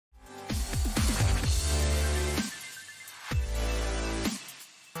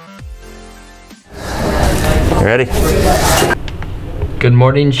Ready? Good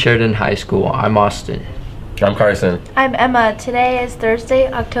morning, Sheridan High School. I'm Austin. I'm Carson. I'm Emma. Today is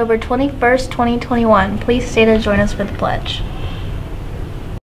Thursday, October 21st, 2021. Please stand and join us for the pledge.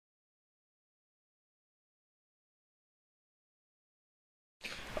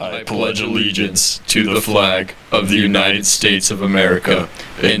 I pledge allegiance to the flag of the United States of America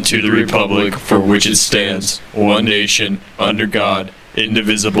and to the republic for which it stands, one nation, under God,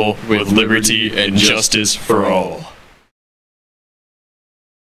 indivisible, with liberty and justice for all.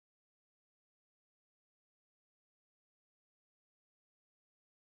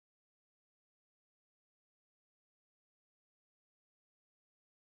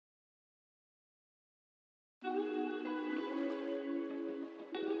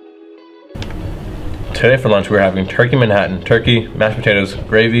 Today for lunch we're having turkey Manhattan, turkey, mashed potatoes,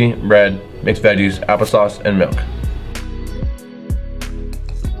 gravy, bread, mixed veggies, applesauce, and milk.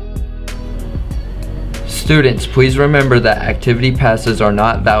 Students, please remember that activity passes are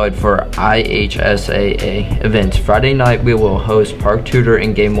not valid for IHSAA events. Friday night we will host Park Tutor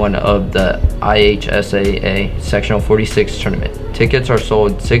in Game 1 of the IHSAA Sectional 46 tournament. Tickets are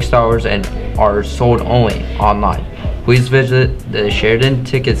sold $6 and are sold only online. Please visit the Sheridan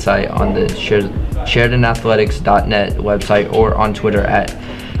ticket site on the SheridanAthletics.net website or on Twitter at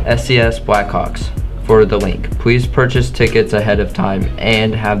SCS Blackhawks for the link. Please purchase tickets ahead of time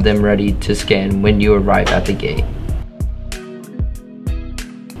and have them ready to scan when you arrive at the gate.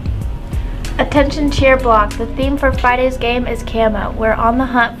 Attention cheer block. The theme for Friday's game is camo. We're on the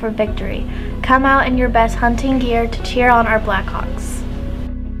hunt for victory. Come out in your best hunting gear to cheer on our Blackhawks.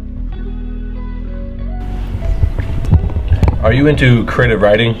 Are you into creative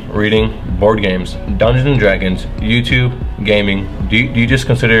writing, reading, board games, Dungeons and Dragons, YouTube, gaming? Do you just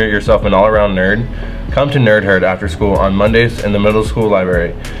consider yourself an all-around nerd? Come to Nerd Herd after school on Mondays in the middle school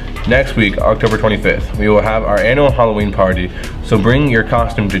library. Next week, October 25th, we will have our annual Halloween party, so bring your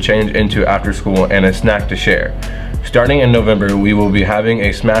costume to change into after school and a snack to share. Starting in November, we will be having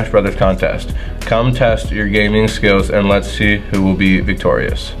a Smash Brothers contest. Come test your gaming skills and let's see who will be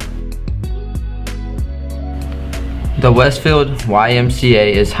victorious. The Westfield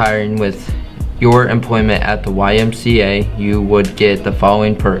YMCA is hiring. With your employment at the YMCA, you would get the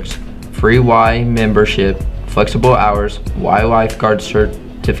following perks: free Y membership, flexible hours, Y lifeguard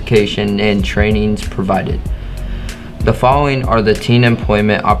certification, and trainings provided. The following are the teen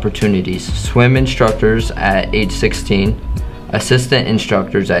employment opportunities: swim instructors at age 16, assistant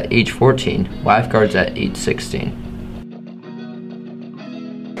instructors at age 14, lifeguards at age 16.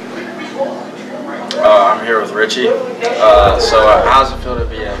 I'm here with Richie. How's it feel to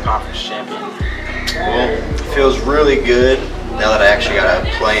be a conference champion? Well, it feels really good now that I actually got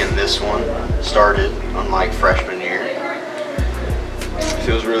to play in this one. Started unlike freshman year. It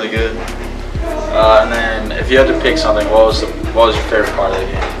feels really good. And then, if you had to pick something, what was your favorite part of the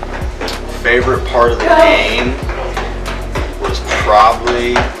game? Favorite part of the game was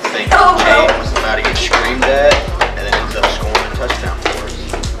probably thinking James was about to get screamed at, and then ended up scoring a touchdown for us.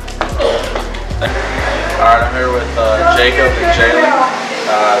 Alright, I'm here with Jacob and Jalen.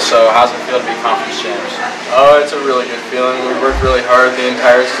 So how's it feel to be conference champs? Oh, it's a really good feeling. We worked really hard the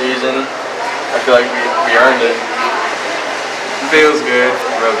entire season. I feel like we earned it. Feels good,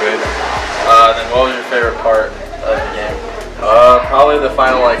 real good. Then what was your favorite part of the game? Probably the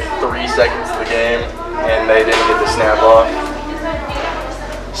final 3 seconds of the game, and they didn't get the snap off.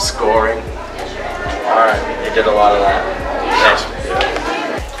 Scoring. Alright, you did a lot of that. Thanks.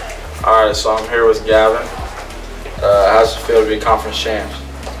 Alright, so I'm here with Gavin. How's it feel to be conference champs?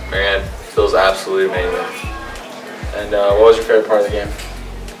 Man, feels absolutely amazing. And what was your favorite part of the game?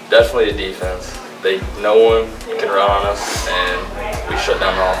 Definitely the defense. No one can run on us, and we shut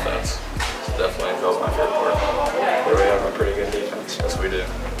down the offense. So definitely that was my favorite part. Yeah, we have a pretty good defense. Yes, we do.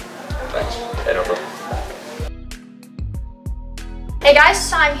 Thanks. Hey, no problem. Hey guys,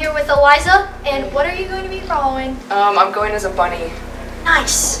 so I'm here with Eliza, and what are you going to be following? I'm going as a bunny.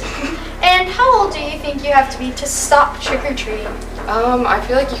 Nice. And how old do you think you have to be to stop trick-or-treating? I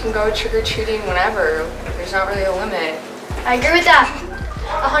feel like you can go trick-or-treating whenever. There's not really a limit. I agree with that.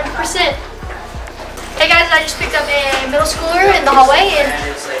 100%. Hey guys, I just picked up a middle schooler in the hallway, and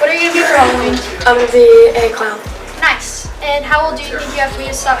what are you going to be for Halloween? I'm going to be a clown. Nice. And how old do you think you have to be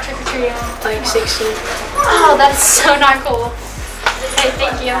to stop trick-or-treating? Like 16. Oh, that's so not cool. Hey,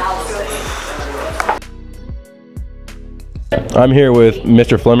 thank you. I'm here with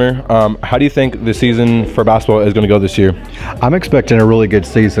Mr. Flemmer. How do you think the season for basketball is going to go this year? I'm expecting a really good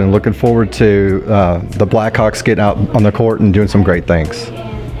season. Looking forward to the Blackhawks getting out on the court and doing some great things.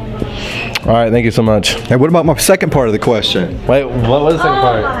 All right, thank you so much. Hey, what about my second part of the question? Wait, what was the second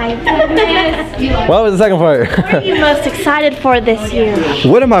part? my goodness. What was the second part? What are you most excited for this year?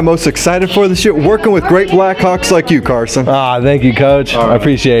 What am I most excited for this year? Working with great Blackhawks like you, Carson. Ah, thank you, Coach. I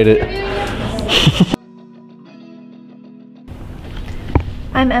appreciate it.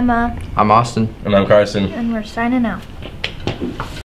 I'm Emma, I'm Austin. And I'm Carson. and we're signing out.